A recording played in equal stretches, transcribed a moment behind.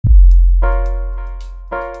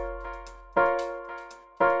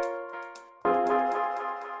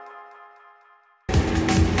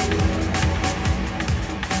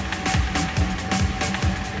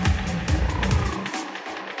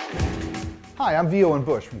Hi, I'm Owen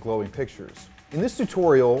from Glowing Pictures. In this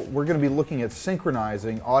tutorial, we're going to be looking at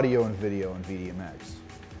synchronizing audio and video in VDMX.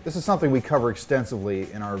 This is something we cover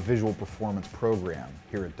extensively in our visual performance program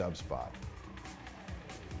here at Dubspot.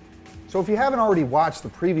 So if you haven't already watched the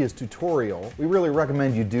previous tutorial, we really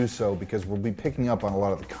recommend you do so because we'll be picking up on a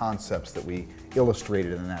lot of the concepts that we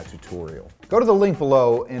illustrated in that tutorial. Go to the link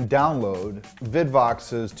below and download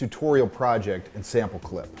Vidvox's tutorial project and sample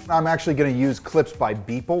clip. I'm actually going to use clips by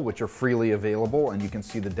Beeple, which are freely available, and you can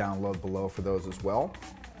see the download below for those as well.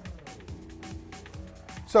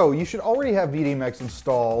 So you should already have VDMX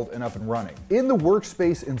installed and up and running. In the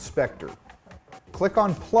Workspace Inspector, click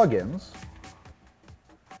on Plugins,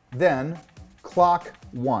 then Clock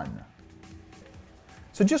 1.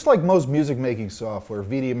 So just like most music making software,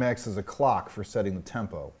 VDMX is a clock for setting the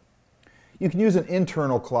tempo. You can use an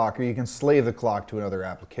internal clock or you can slave the clock to another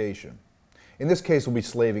application. In this case, we'll be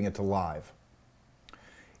slaving it to live.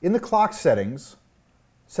 In the clock settings,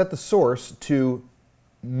 set the source to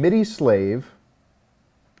MIDI slave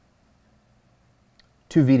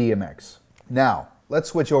to VDMX. Now, let's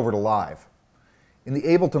switch over to live. In the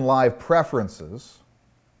Ableton Live Preferences,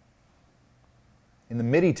 in the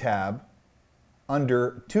MIDI tab,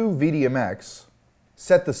 under To VDMX,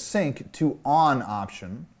 set the Sync to On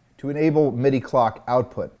option to enable MIDI clock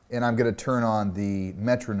output. And I'm going to turn on the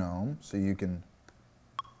metronome so you can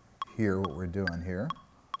hear what we're doing here.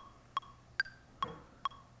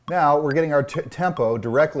 Now we're getting our tempo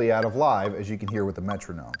directly out of live, as you can hear with the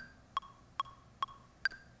metronome.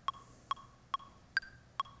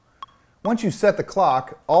 Once you set the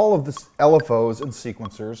clock, all of the LFOs and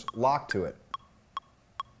sequencers lock to it.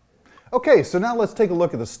 Okay, so now let's take a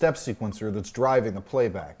look at the step sequencer that's driving the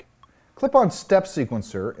playback. Click on Step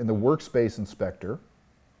Sequencer in the Workspace Inspector,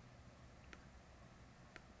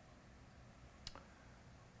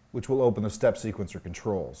 which will open the step sequencer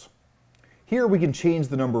controls. Here we can change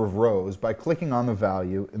the number of rows by clicking on the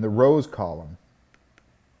value in the Rows column.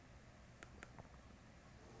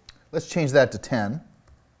 Let's change that to 10.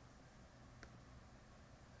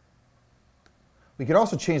 We can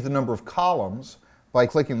also change the number of columns by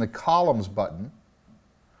clicking the Columns button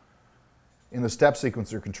in the Step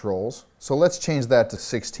Sequencer controls. So let's change that to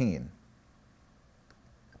 16.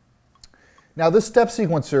 Now this Step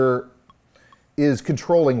Sequencer is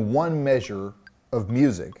controlling one measure of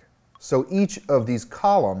music. So each of these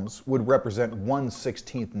columns would represent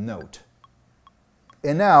 1/16th note.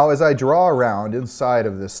 And now as I draw around inside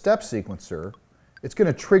of this Step Sequencer, it's going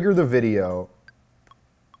to trigger the video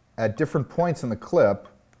at different points in the clip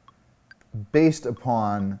based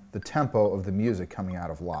upon the tempo of the music coming out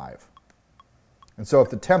of live. And so if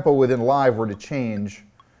the tempo within live were to change,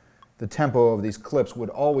 the tempo of these clips would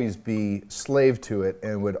always be slaved to it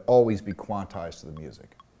and would always be quantized to the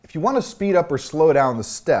music. If you want to speed up or slow down the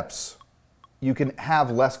steps, you can have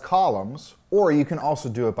less columns, or you can also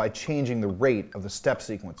do it by changing the rate of the step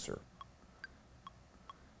sequencer.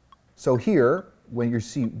 So here, when you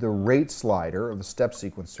see the rate slider of the step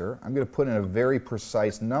sequencer, I'm going to put in a very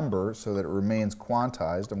precise number so that it remains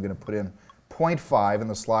quantized. I'm going to put in 0.5 in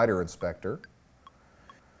the slider inspector.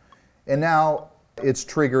 And now it's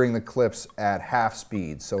triggering the clips at half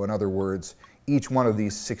speed. So in other words, each one of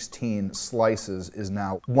these 16 slices is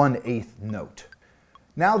now 1/8 note.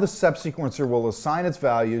 Now the step sequencer will assign its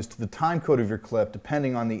values to the timecode of your clip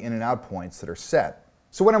depending on the in and out points that are set.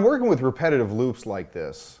 So when I'm working with repetitive loops like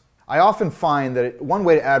this, I often find that one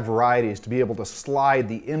way to add variety is to be able to slide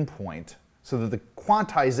the endpoint so that the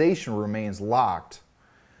quantization remains locked,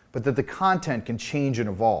 but that the content can change and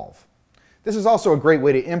evolve. This is also a great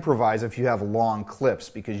way to improvise if you have long clips,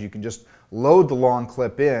 because you can just load the long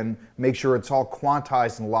clip in, make sure it's all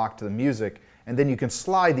quantized and locked to the music, and then you can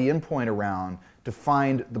slide the endpoint around to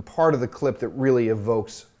find the part of the clip that really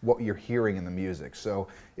evokes what you're hearing in the music. So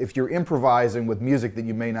if you're improvising with music that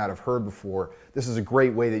you may not have heard before, this is a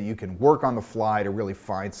great way that you can work on the fly to really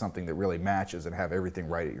find something that really matches and have everything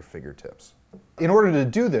right at your fingertips. In order to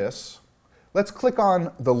do this, let's click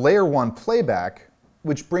on the Layer 1 playback,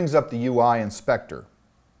 which brings up the UI inspector.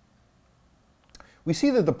 We see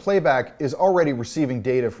that the playback is already receiving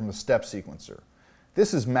data from the step sequencer.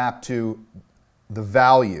 This is mapped to the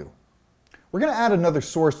value. We're going to add another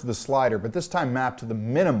source to the slider, but this time mapped to the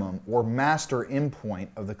minimum or master endpoint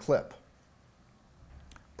of the clip.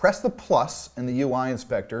 Press the plus in the UI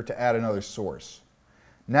inspector to add another source.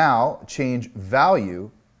 Now change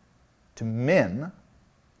value to min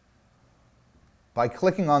by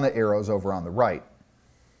clicking on the arrows over on the right.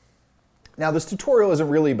 Now this tutorial isn't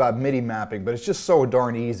really about MIDI mapping, but it's just so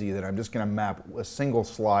darn easy that I'm just going to map a single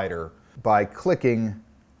slider by clicking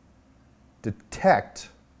Detect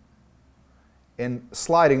and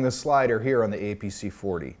sliding this slider here on the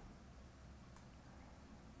APC40.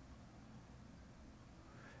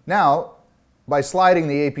 Now, by sliding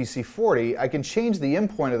the APC40, I can change the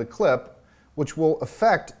endpoint of the clip, which will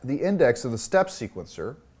affect the index of the step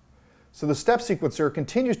sequencer. So the step sequencer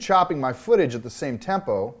continues chopping my footage at the same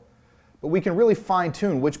tempo, but we can really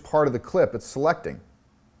fine-tune which part of the clip it's selecting.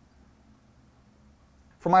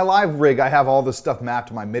 For my live rig, I have all this stuff mapped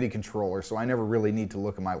to my MIDI controller, so I never really need to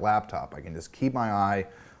look at my laptop. I can just keep my eye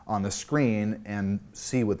on the screen and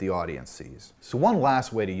see what the audience sees. So one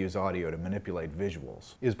last way to use audio to manipulate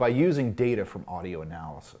visuals is by using data from audio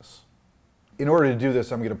analysis. In order to do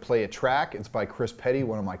this, I'm going to play a track. It's by Chris Petty,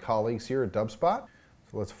 one of my colleagues here at Dubspot.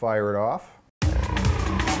 So let's fire it off.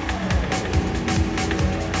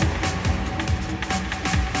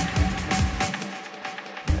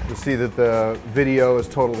 You'll see that the video is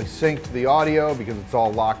totally synced to the audio because it's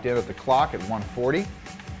all locked in at the clock at 140.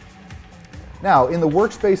 Now, in the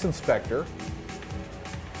Workspace Inspector,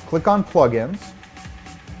 click on Plugins.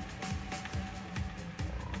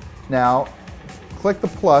 Now, click the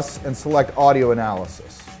plus and select Audio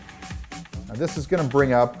Analysis. Now, this is going to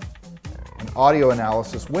bring up an audio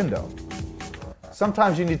analysis window.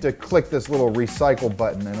 Sometimes you need to click this little recycle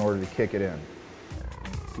button in order to kick it in.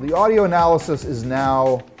 So the audio analysis is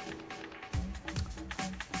now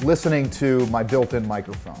listening to my built-in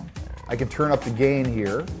microphone. I can turn up the gain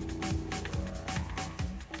here.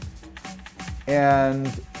 And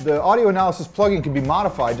the audio analysis plugin can be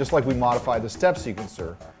modified just like we modified the step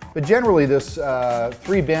sequencer. But generally, this 3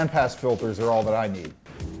 bandpass filters are all that I need.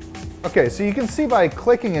 Okay, so you can see by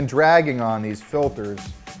clicking and dragging on these filters,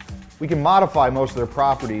 we can modify most of their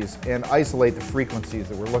properties and isolate the frequencies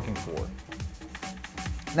that we're looking for.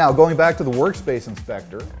 Now, going back to the Workspace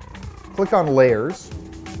Inspector, click on Layers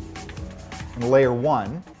and Layer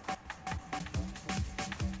 1.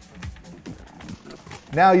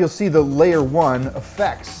 Now you'll see the Layer 1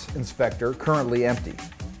 Effects Inspector currently empty.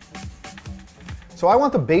 So I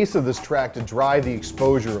want the base of this track to drive the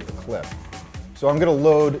exposure of the clip. So I'm going to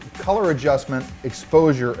load Color Adjustment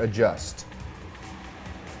Exposure Adjust.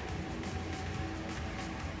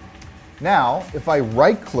 Now, if I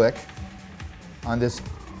right-click on this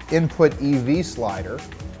Input EV slider,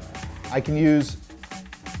 I can use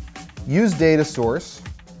Data Source,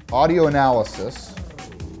 Audio Analysis,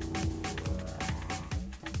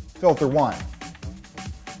 Filter 1.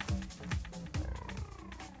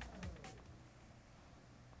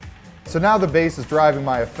 So now the bass is driving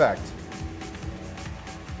my effect.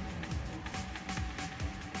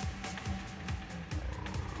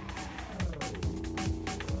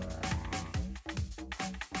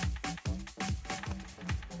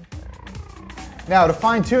 Now to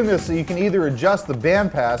fine-tune this, you can either adjust the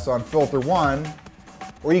bandpass on Filter 1,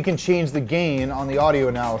 or you can change the gain on the audio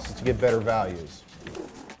analysis to get better values.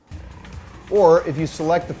 Or if you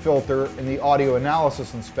select the filter in the Audio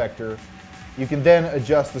Analysis Inspector, you can then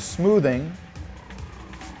adjust the smoothing.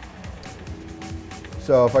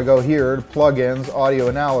 So if I go here to Plugins, Audio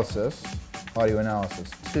Analysis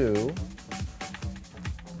 2,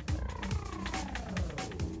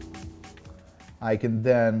 I can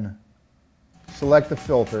then select the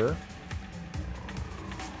filter,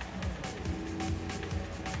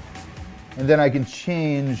 and then I can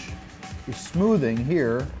change the smoothing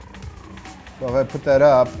here. So if I put that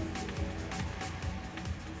up,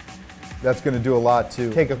 that's going to do a lot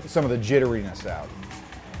to take some of the jitteriness out.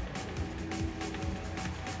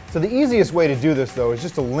 So the easiest way to do this, though, is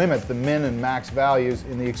just to limit the min and max values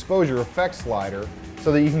in the exposure effect slider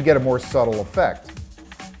so that you can get a more subtle effect.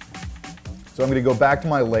 So I'm going to go back to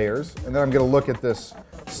my layers, and then I'm going to look at this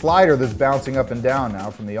slider that's bouncing up and down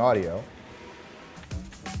now from the audio.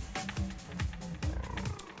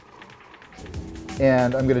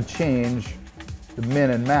 And I'm going to change the min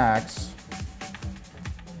and max .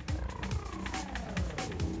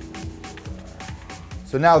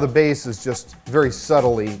 So now the bass is just very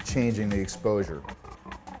subtly changing the exposure.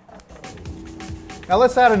 Now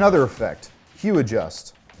let's add another effect, hue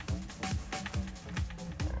adjust.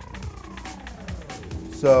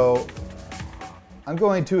 So I'm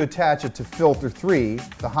going to attach it to filter 3,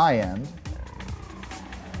 the high end.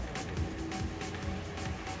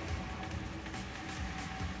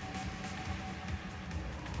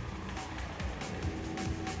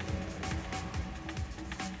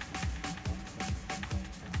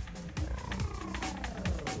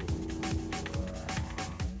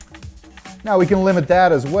 Now we can limit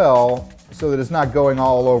that as well so that it's not going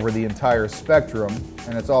all over the entire spectrum,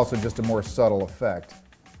 and it's also just a more subtle effect.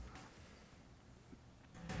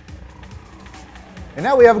 And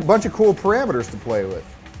now we have a bunch of cool parameters to play with.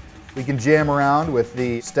 We can jam around with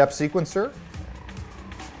the step sequencer.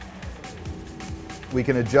 We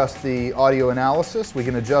can adjust the audio analysis. We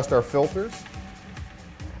can adjust our filters.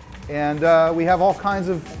 And we have all kinds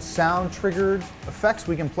of sound-triggered effects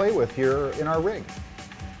we can play with here in our rig.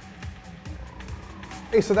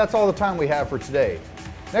 Hey, so that's all the time we have for today.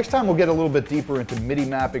 Next time we'll get a little bit deeper into MIDI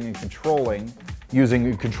mapping and controlling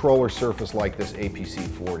using a controller surface like this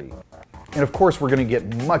APC40. And of course, we're going to get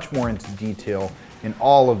much more into detail in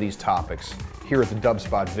all of these topics here at the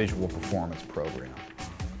Dubspot Visual Performance Program.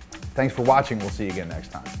 Thanks for watching. We'll see you again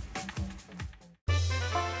next time.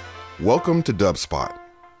 Welcome to Dubspot.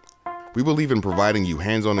 We believe in providing you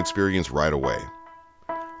hands-on experience right away.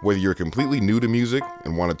 Whether you're completely new to music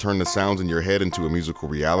and want to turn the sounds in your head into a musical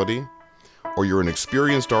reality, or you're an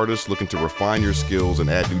experienced artist looking to refine your skills and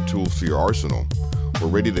add new tools to your arsenal, we're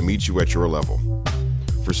ready to meet you at your level.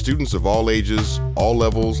 For students of all ages, all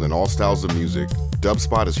levels, and all styles of music,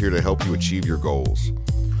 Dubspot is here to help you achieve your goals.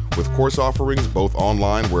 With course offerings both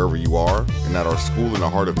online wherever you are and at our school in the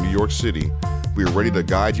heart of New York City, we are ready to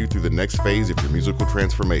guide you through the next phase of your musical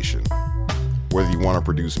transformation. Whether you want to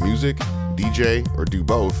produce music, DJ, or do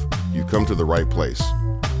both, you've come to the right place.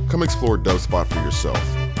 Come explore Dubspot for yourself,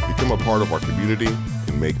 become a part of our community,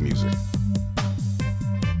 and make music.